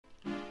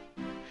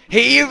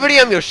Hey everybody,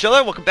 I'm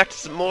Yoshiller. Welcome back to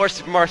some more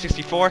Super Mario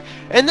 64.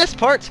 In this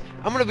part,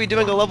 I'm going to be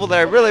doing a level that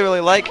I really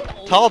like.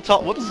 Tall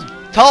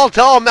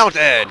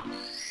Mountain!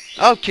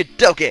 Okie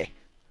dokie.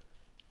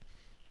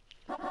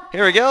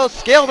 Here we go,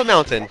 scale the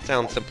mountain.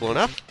 Sounds simple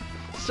enough.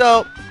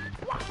 So,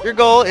 your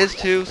goal is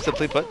to,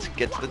 simply put,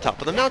 get to the top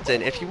of the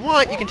mountain. If you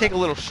want, you can take a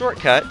little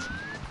shortcut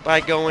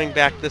by going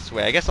back this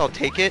way. I guess I'll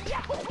take it,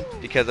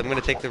 because I'm going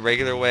to take the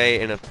regular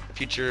way in a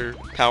future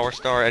Power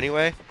Star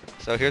anyway.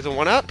 So here's a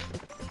 1-up.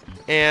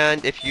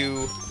 And if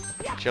you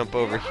jump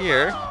over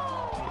here,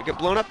 you get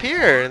blown up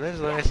here. And there's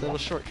a nice little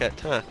shortcut,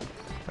 huh?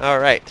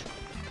 Alright.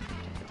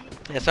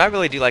 Yeah, so I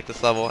really do like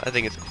this level. I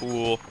think it's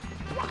cool.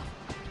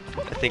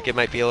 I think it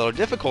might be a little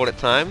difficult at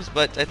times,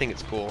 but I think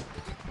it's cool.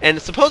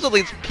 And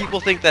supposedly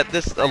people think that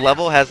this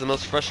level has the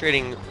most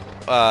frustrating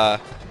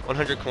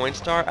 100 coin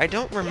star. I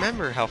don't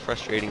remember how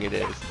frustrating it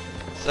is.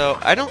 So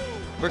I don't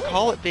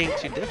recall it being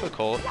too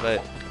difficult,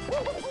 but I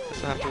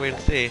guess I'll have to wait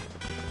and see.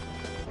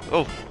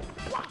 Oh.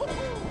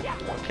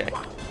 Okay.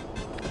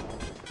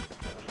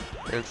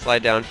 And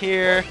slide down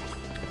here.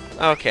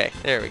 Okay,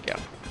 there we go.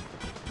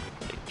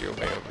 Make your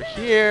way over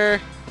here.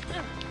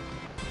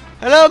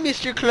 Hello,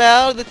 Mr.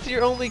 Cloud! That's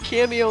your only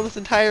cameo in this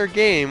entire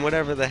game,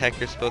 whatever the heck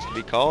you're supposed to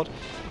be called.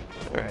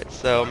 Alright,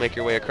 so make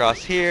your way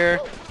across here.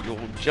 You'll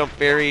jump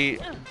very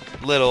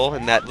little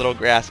in that little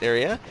grass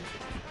area.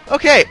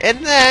 Okay,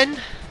 and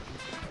then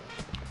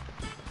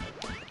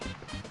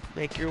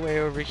make your way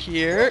over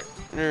here.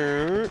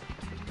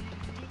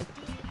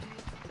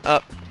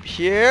 Up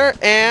here,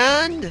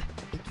 and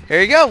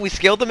here you go. We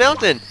scaled the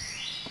mountain.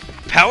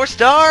 Power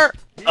Star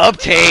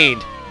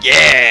obtained.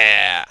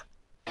 Yeah.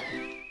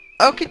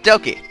 Okie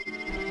dokie.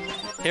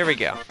 Here we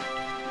go.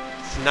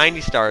 It's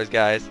 90 stars,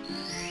 guys.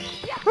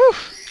 Whew.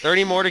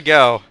 30 more to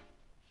go.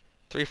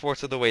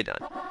 3/4 of the way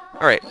done.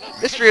 Alright,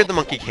 mystery of the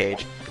monkey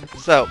cage.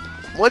 So,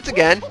 once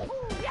again,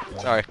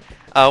 I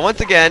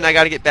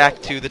gotta get back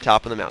to the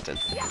top of the mountain.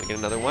 Get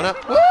another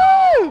 1-up.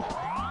 Woo!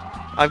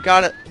 I've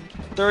got it.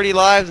 30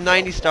 lives,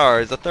 90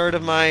 stars. A third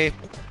of my...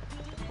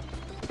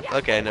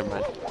 Okay, never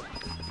mind.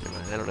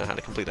 I don't know how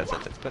to complete that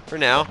sentence, but for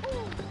now...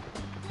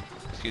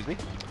 Excuse me.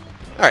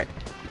 Alright.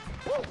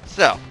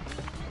 So.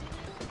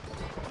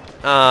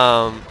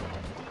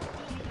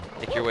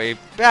 Make your way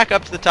back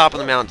up to the top of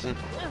the mountain.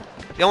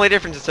 The only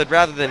difference is that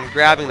rather than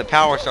grabbing the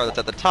power star that's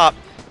at the top,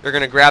 you're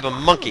going to grab a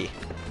monkey.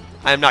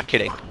 I am not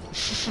kidding.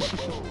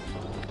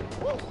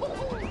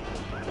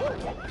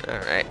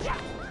 Alright.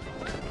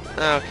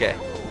 Okay.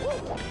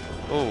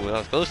 Oh, that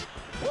was close.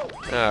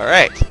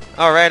 Alright.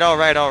 Alright.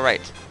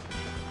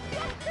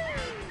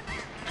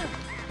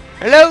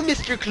 Hello,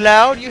 Mr.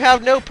 Cloud. You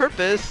have no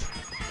purpose.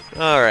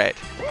 Alright.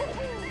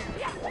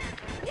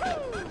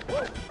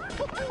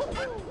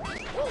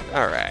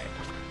 Alright.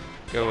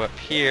 Go up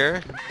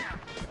here.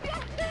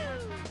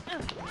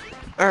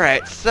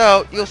 Alright,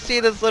 so you'll see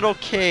this little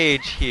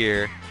cage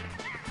here.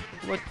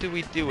 What do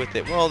we do with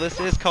it? Well, this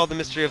is called the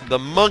mystery of the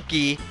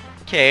monkey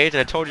cage, and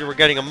I told you we're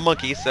getting a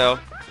monkey, so...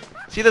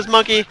 See this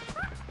monkey?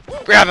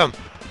 Grab him!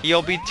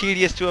 He'll be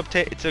tedious to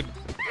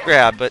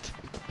grab, but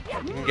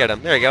you can get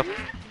him. There you go.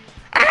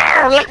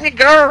 Oh, let me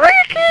go,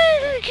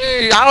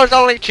 Ricky! I was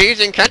only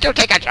teasing. Can't you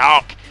take a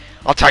joke?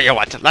 I'll tell you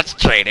what. Let's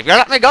trade. If you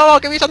let me go, I'll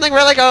give you something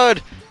really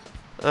good.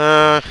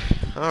 Alright.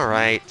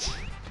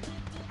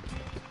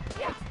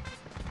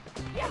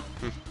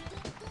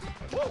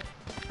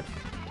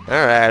 Alright.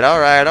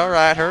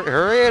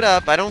 Hurry it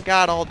up. I don't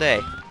got all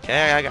day.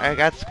 Okay, I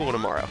got school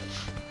tomorrow.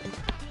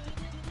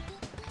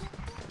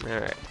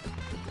 Alright.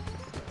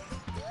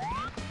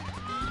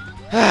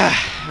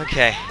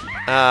 Okay.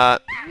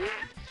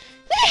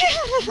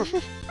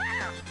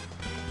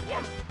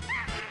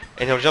 And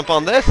he'll jump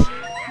on this.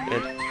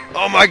 And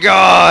oh my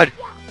god!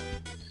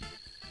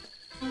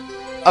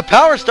 A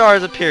power star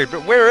has appeared,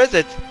 but where is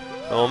it?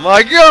 Oh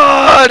my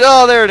god!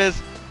 Oh, there it is.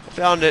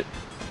 Found it.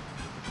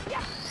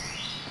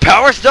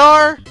 Power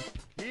star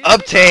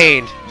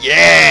obtained.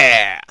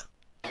 Yeah!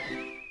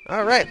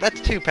 Alright,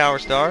 that's 2 power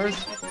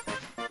stars.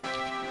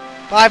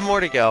 5 more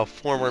to go.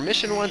 4 more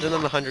mission ones, and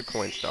then the 100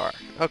 coin star.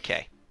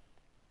 Okay.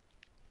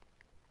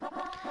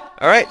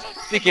 Alright,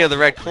 speaking of the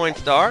red coin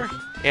star,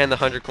 and the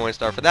 100 coin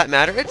star for that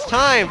matter, it's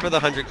time for the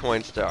 100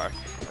 coin star.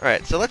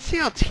 Alright, so let's see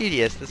how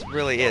tedious this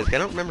really is. I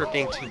don't remember it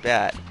being too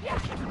bad.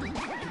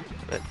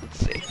 But let's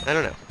see. I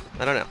don't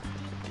know.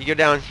 You go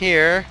down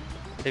here,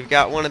 they've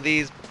got one of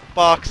these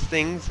box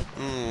things.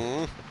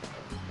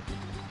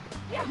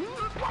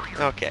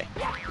 Okay.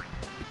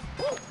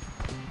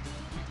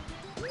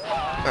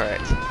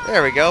 Alright,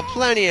 there we go.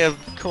 Plenty of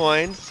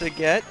coins to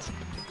get.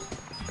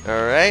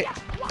 Alright.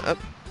 Up.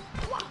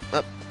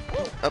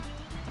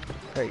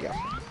 There you go.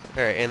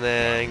 Alright, and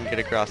then get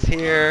across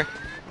here.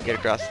 Get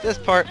across this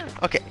part.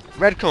 Okay,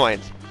 red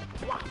coins.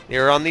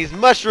 You're on these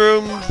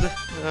mushrooms.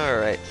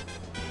 Alright.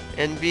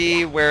 And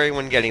be wary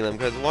when getting them,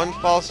 because one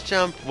false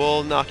jump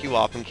will knock you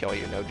off and kill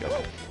you. No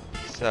joke.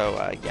 So,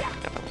 yeah.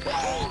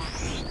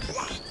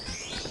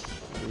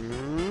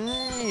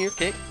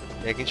 Okay.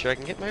 Making sure I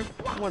can get my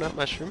 1-up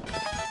mushroom.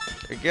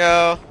 There you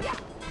go.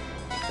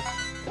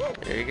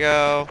 There you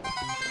go.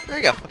 There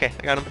you go. Okay,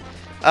 I got him.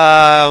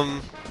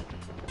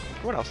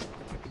 What else?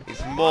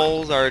 These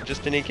moles are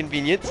just an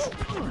inconvenience.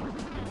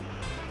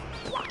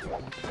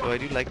 Oh, I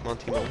do like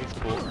Monty Mole. He's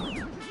cool.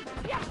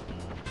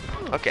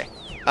 Okay.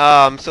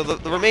 So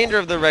the remainder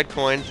of the red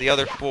coins, the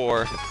other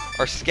 4,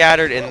 are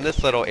scattered in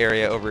this little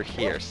area over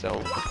here.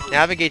 So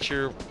navigate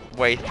your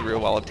way through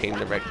while obtaining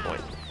the red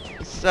coin.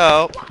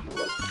 So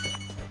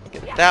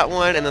get that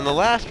one, and then the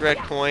last red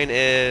coin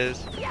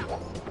is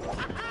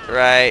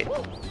right.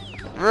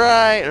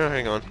 Oh,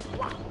 hang on.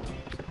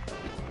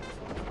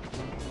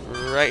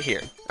 Right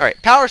here.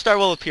 Alright, Power Star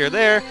will appear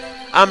there.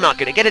 I'm not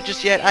going to get it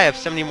just yet. I have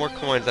 70 more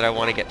coins that I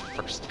want to get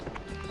first.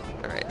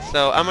 Alright,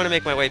 so I'm going to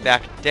make my way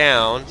back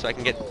down so I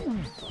can get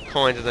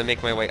coins as I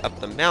make my way up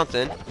the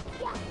mountain.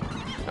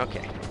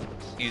 Okay.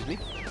 Excuse me.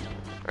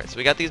 Alright, so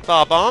we got these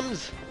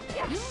bob-bombs.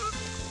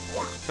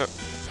 Oh,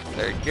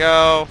 there you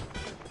go.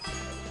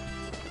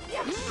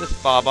 This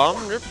bob-bomb.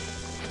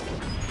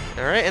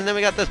 Alright, and then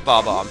we got this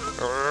bob-bomb.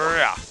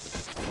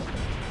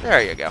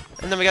 There you go.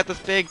 And then we got this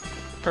big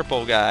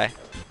purple guy.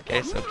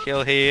 Okay, so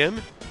kill him.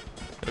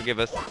 He'll give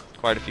us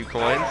quite a few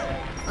coins.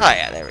 Oh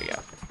yeah, there we go.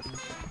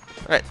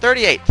 Alright,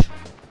 38.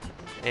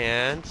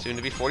 And soon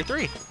to be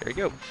 43. There you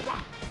go.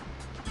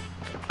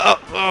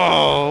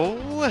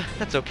 Oh,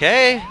 that's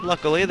okay.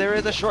 Luckily, there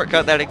is a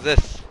shortcut that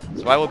exists.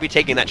 So I will be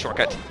taking that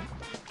shortcut.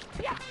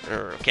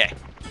 Okay.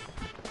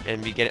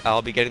 And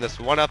I'll be getting this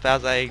one up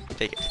as I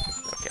take it.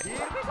 Okay.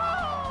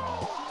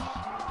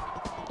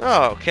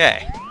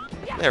 Okay.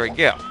 There we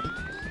go.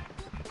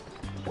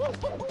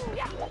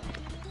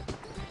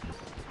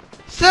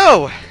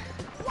 So,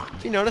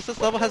 if you notice, this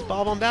level has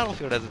Bob on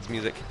Battlefield as its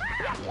music.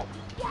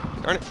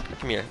 Darn it.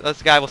 Come here.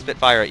 This guy will spit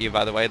fire at you,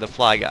 by the way. The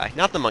fly guy.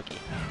 Not the monkey.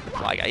 The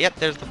fly guy. Yep,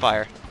 there's the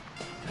fire.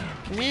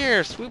 Come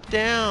here. Swoop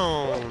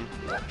down.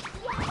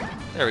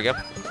 There we go.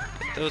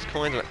 Those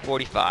coins are at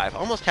 45.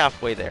 Almost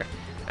halfway there.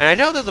 And I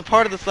know there's a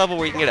part of this level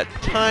where you can get a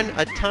ton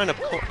of,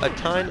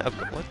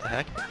 what the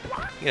heck?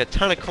 You get a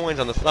ton of coins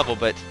on this level,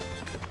 but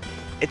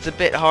it's a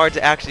bit hard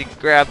to actually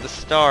grab the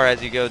star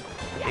as you go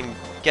and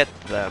get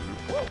them.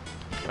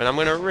 And I'm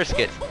going to risk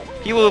it.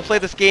 People who play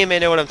this game may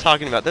know what I'm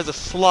talking about. There's a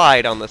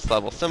slide on this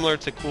level, similar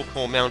to Cool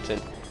Coal Mountain,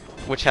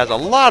 which has a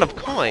lot of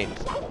coins.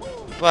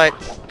 But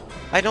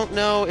I don't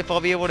know if I'll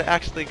be able to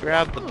actually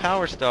grab the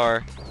Power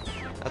Star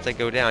as I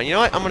go down. You know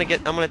what? I'm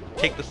gonna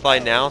take the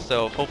slide now.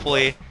 So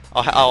hopefully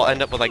I'll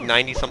end up with like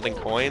 90 something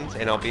coins,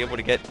 and I'll be able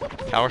to get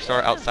Power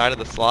Star outside of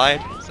the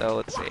slide. So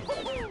let's see.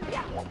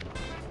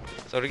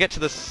 So to get to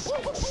this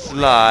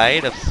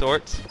slide of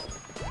sorts,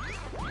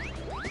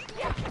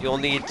 you'll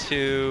need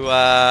to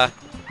go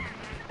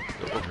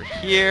over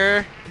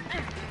here.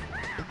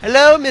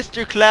 Hello,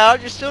 Mr. Cloud.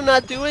 You're still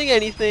not doing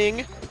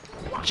anything.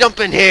 Jump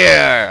in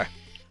here!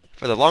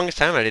 For the longest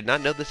time, I did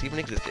not know this even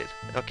existed.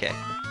 Okay.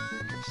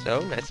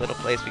 So, nice little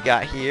place we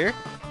got here.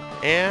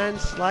 And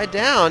slide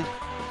down.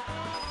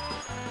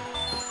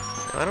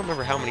 I don't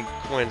remember how many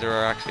coins there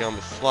are actually on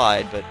the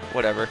slide, but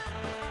whatever.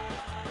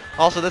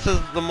 Also, this is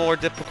the more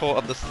difficult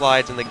of the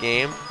slides in the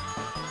game.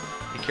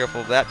 Be careful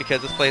of that,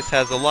 because this place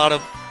has a lot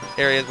of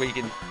areas where you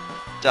can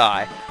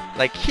die.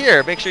 Like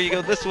here, make sure you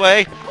go this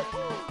way.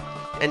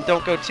 And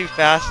don't go too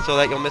fast so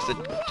that you'll miss a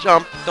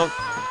jump. Don't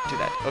do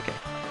that. Okay.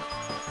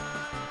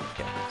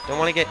 Okay. Don't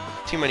want to get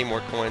too many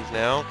more coins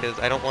now, because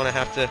I don't want to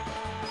have to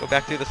go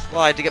back through the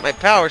slide to get my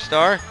Power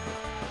Star.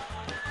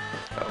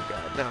 Oh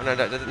god.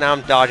 No. Now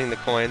I'm dodging the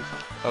coins.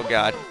 Oh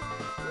god.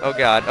 Oh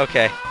god.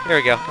 Okay. Here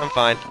we go. I'm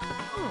fine.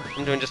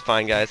 I'm doing just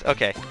fine, guys.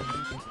 Okay.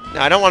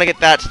 Now, I don't want to get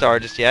that star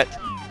just yet.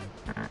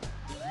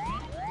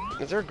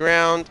 Is there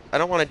ground? I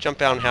don't want to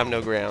jump out and have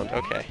no ground.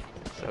 Okay.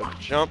 So,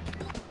 jump.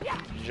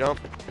 Jump.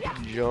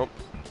 Jump.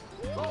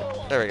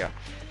 There we go.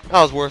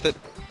 That was worth it.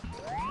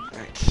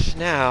 Alright,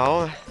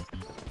 now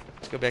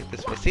let's go back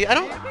this way. See, I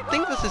don't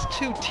think this is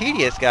too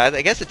tedious, guys.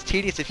 I guess it's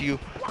tedious if you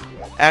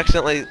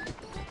accidentally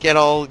get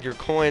all your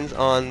coins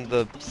on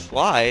the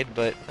slide,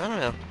 but I don't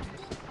know.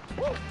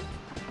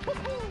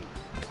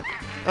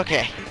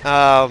 Okay,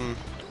 and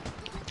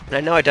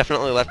I know I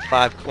definitely left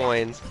 5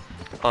 coins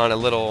on a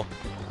little,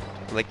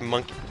 like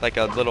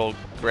a little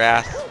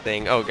grass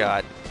thing. Oh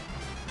god.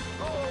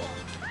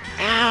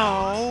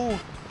 Ow!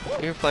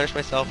 Let me replenish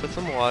myself with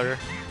some water.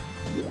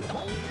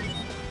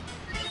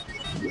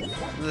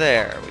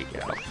 There we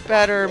go.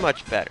 Better,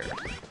 much better.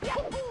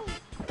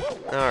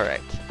 Alright.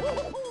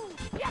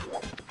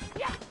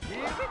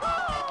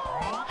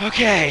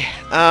 Okay,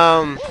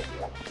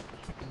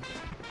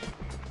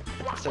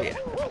 so yeah.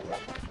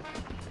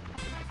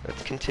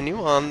 Let's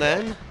continue on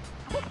then.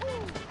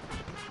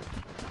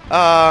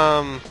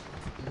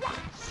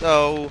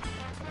 So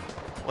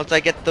once I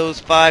get those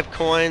 5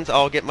 coins,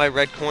 I'll get my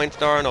red coin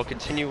star and I'll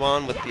continue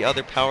on with the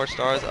other Power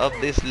Stars of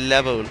this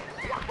level.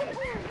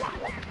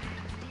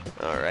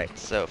 Alright,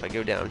 so if I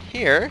go down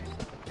here,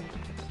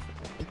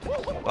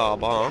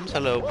 bob-bombs,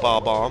 hello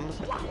bob-bombs.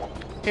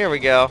 Here we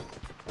go.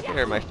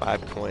 Here are my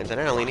 5 coins, and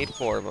I only need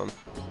 4 of them.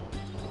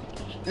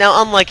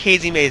 Now, unlike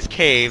Hazy Maze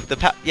Cave,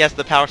 yes,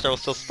 the Power Star will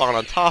still spawn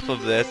on top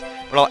of this,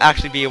 but I'll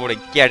actually be able to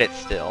get it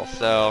still,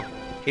 so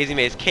Hazy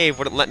Maze Cave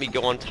wouldn't let me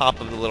go on top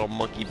of the little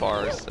monkey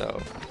bars,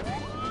 so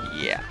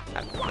yeah,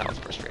 that was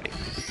frustrating.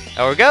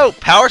 There we go,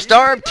 Power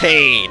Star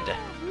obtained!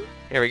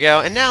 Here we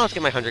go, and now let's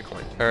get my 100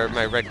 coin, or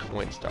my red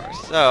coin star.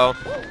 So,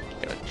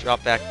 gonna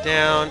drop back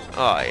down.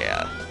 Oh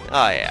yeah,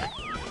 oh yeah.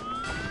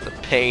 The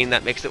pain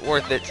that makes it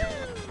worth it.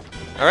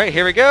 Alright,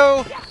 here we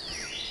go!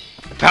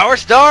 Power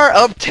Star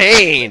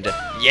obtained!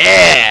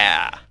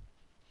 Yeah!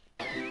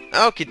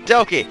 Okie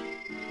dokie!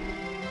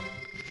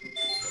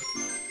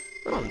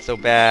 That wasn't so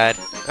bad.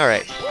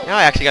 Alright, now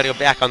I actually gotta go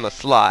back on the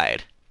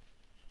slide.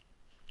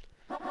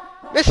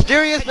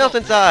 Mysterious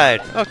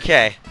mountainside!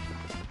 Okay.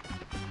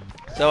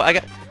 So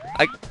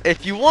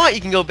if you want,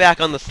 you can go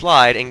back on the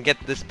slide and get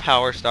this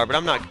Power Star, but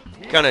I'm not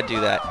gonna do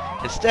that.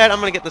 Instead, I'm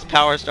gonna get this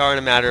Power Star in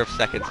a matter of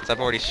seconds, since I've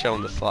already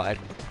shown the slide.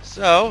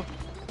 So,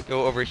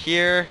 go over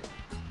here,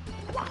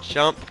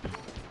 jump.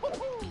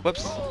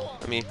 Whoops,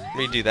 let me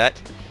redo that.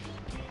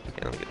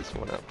 Okay, let me get this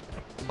one up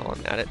while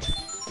I'm at it.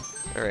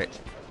 Alright,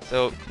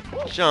 so,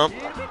 jump.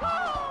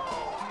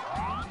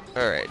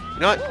 Alright, you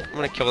know what? I'm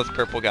gonna kill this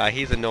purple guy.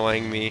 He's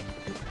annoying me.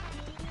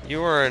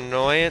 You are an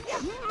annoyance.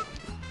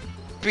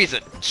 Piece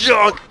of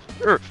junk!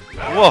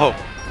 Whoa!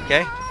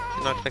 Okay,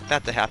 did not expect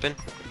that to happen.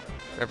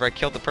 Whenever I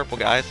killed the purple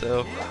guy,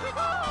 so...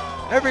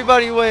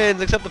 Everybody wins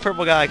except the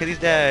purple guy, because he's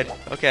dead.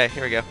 Okay,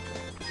 here we go.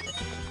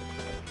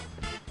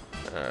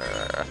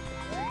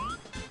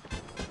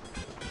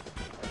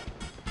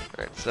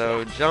 Alright,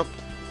 so jump.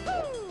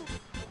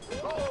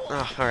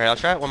 Oh, alright, I'll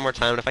try it one more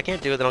time, and if I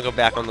can't do it, then I'll go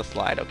back on the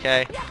slide,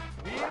 okay?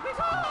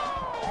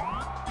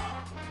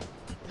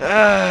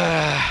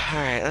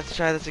 Alright, let's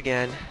try this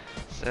again.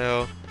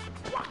 So,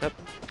 up,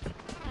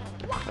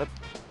 up.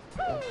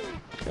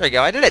 There we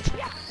go, I did it!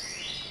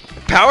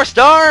 Power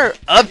Star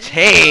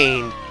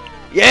obtained!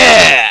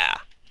 Yeah!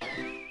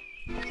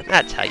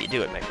 That's how you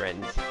do it, my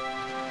friends.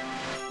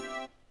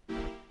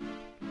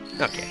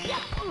 Okay.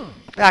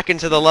 Back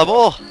into the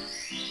level.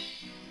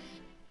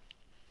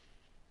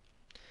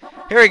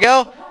 Here we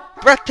go.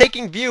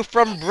 Breathtaking view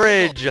from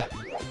bridge.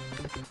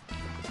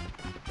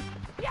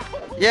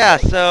 Yeah,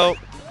 so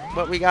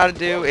what we gotta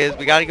do is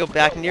we gotta go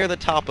back near the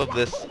top of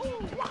this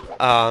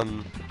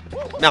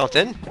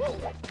mountain.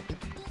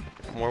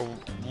 More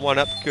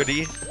one-up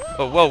goodies.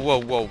 Oh, whoa,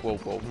 whoa, whoa, whoa,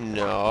 whoa.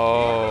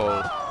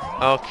 No.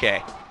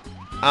 Okay.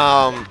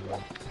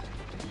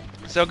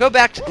 So go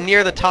back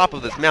near the top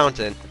of this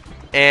mountain,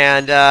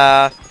 and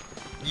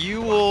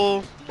you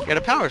will get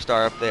a Power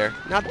Star up there.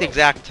 Not the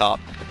exact top.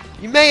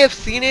 You may have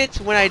seen it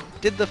when I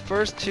did the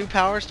first 2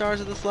 Power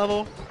Stars of this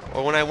level,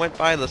 or when I went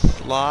by the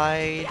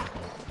slide.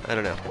 I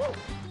don't know.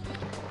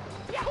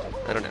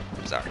 I don't know.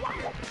 I'm sorry.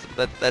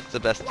 That's the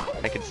best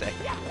I can say.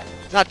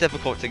 It's not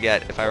difficult to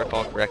get, if I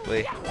recall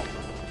correctly.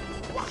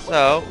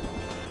 So,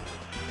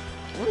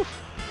 woof.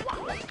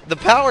 The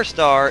Power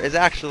Star is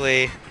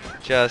actually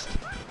just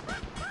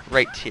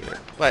right here,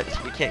 but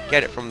we can't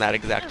get it from that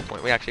exact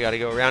point. We actually got to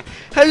go around.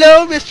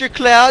 Hello, Mr.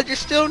 Cloud. You're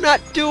still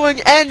not doing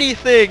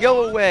anything.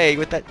 Go away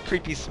with that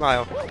creepy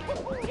smile.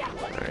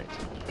 Alright.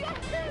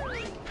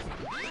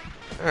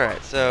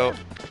 Alright, so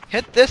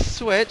hit this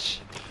switch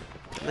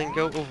and then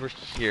go over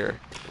here.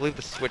 I believe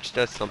the switch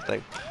does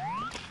something.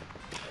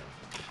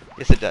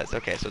 Yes, it does.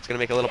 Okay, so it's going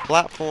to make a little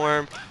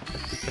platform,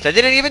 which I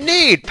didn't even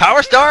need.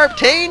 Power Star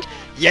obtained?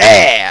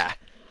 Yeah!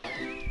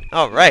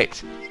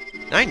 Alright.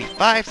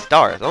 95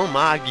 stars. Oh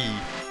my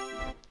god.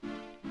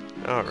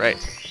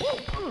 Alright.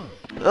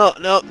 Oh,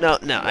 no.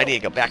 I need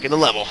to go back in the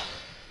level.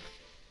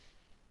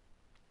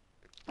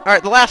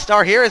 Alright, the last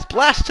star here is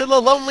Blast to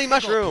the Lonely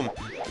Mushroom.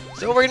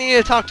 So we're going to need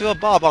to talk to a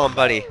Bob-omb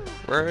buddy.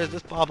 Where is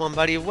this Bob-omb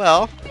buddy?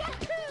 Well,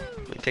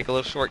 let me take a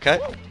little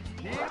shortcut.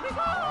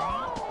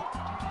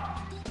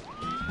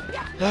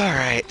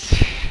 Alright.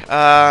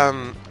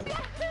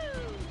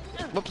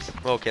 Whoops.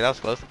 Okay, that was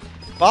close.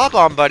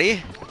 Bob-omb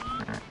buddy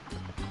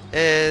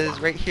is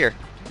right here.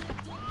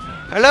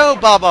 Hello,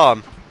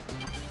 Bob-omb.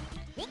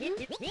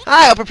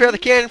 Hi, I'll prepare the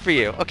cannon for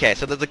you. Okay,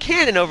 so there's a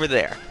cannon over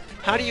there.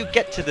 How do you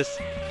get to this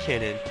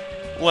cannon?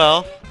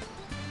 Well,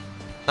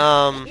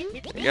 there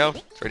you go.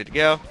 It's ready to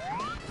go.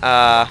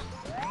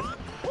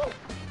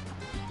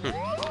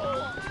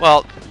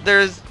 Well,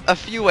 there's a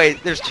few ways.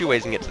 There's 2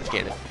 ways you can get to this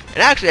cannon. And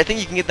actually, I think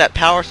you can get that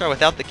Power Star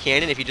without the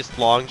cannon if you just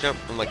long jump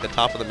from like the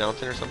top of the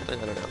mountain or something.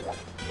 I don't know.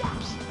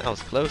 Oops, that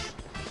was close.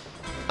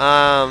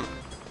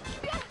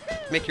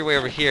 Make your way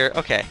over here.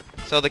 Okay,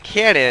 so the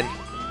cannon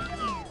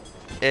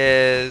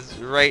is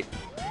right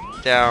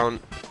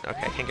down.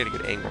 Okay, I can't get a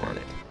good angle on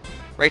it.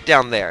 Right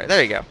down there.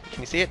 There you go.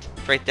 Can you see it?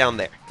 It's right down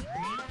there.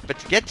 But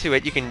to get to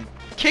it, you can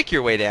kick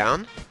your way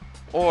down,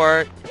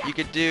 or you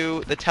could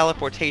do the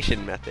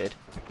teleportation method.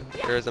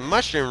 There's a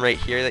mushroom right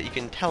here that you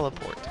can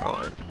teleport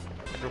on.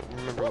 I don't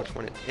remember which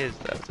one it is,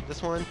 though. Is it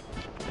this one?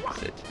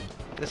 Is it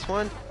this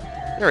one?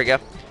 There we go.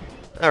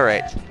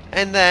 Alright.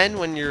 And then,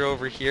 when you're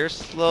over here,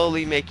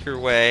 slowly make your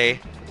way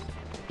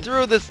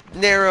through this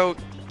narrow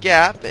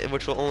gap,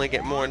 which will only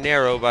get more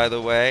narrow, by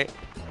the way.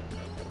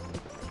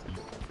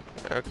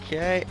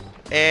 Okay.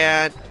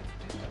 And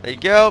There you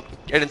go.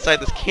 Get inside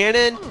this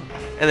cannon,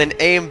 and then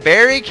aim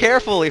very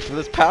carefully for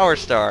this power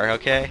star,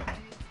 okay?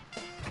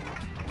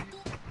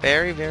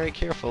 Very, very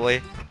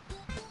carefully.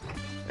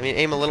 I mean,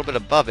 aim a little bit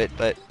above it,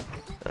 but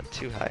not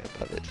too high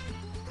above it.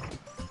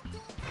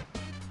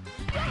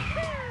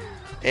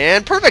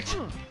 And perfect!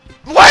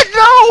 What?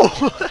 No!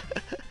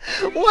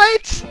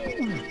 What?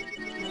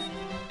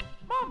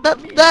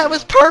 That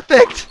was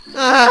perfect!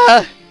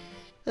 Ah!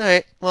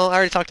 Alright, well, I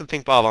already talked to the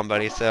pink ball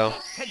buddy, so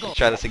let's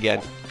try this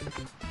again.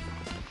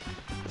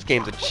 This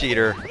game's a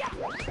cheater.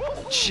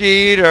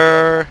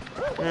 Cheater!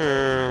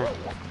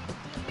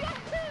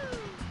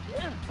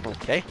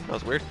 Okay, that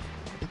was weird.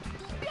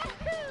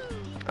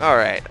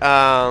 Alright,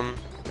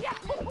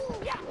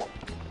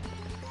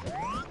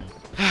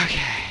 okay.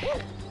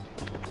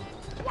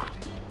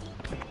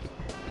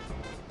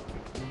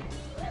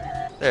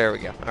 There we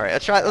go. Alright,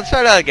 let's try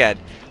that again.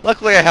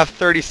 Luckily I have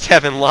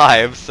 37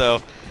 lives,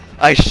 so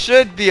I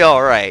should be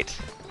alright.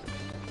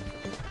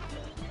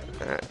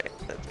 Alright,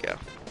 let's go.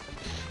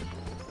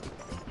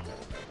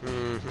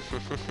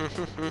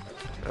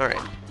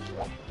 Alright.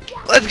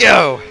 Let's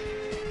go!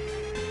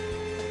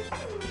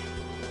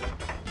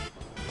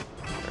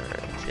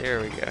 Alright,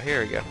 here we go,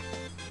 here we go.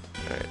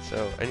 Alright,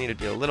 so I need to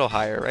be a little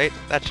higher, right?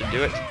 That should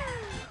do it.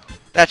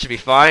 That should be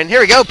fine.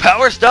 Here we go,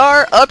 Power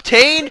Star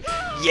obtained!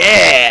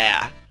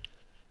 Yeah!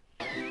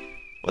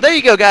 Well, there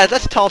you go, guys.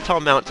 That's Tall Tall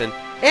Mountain.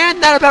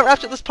 And that about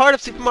wraps up this part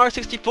of Super Mario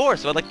 64.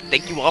 So I'd like to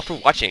thank you all for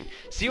watching.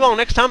 See you all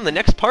next time in the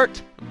next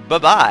part.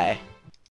 Bye-bye.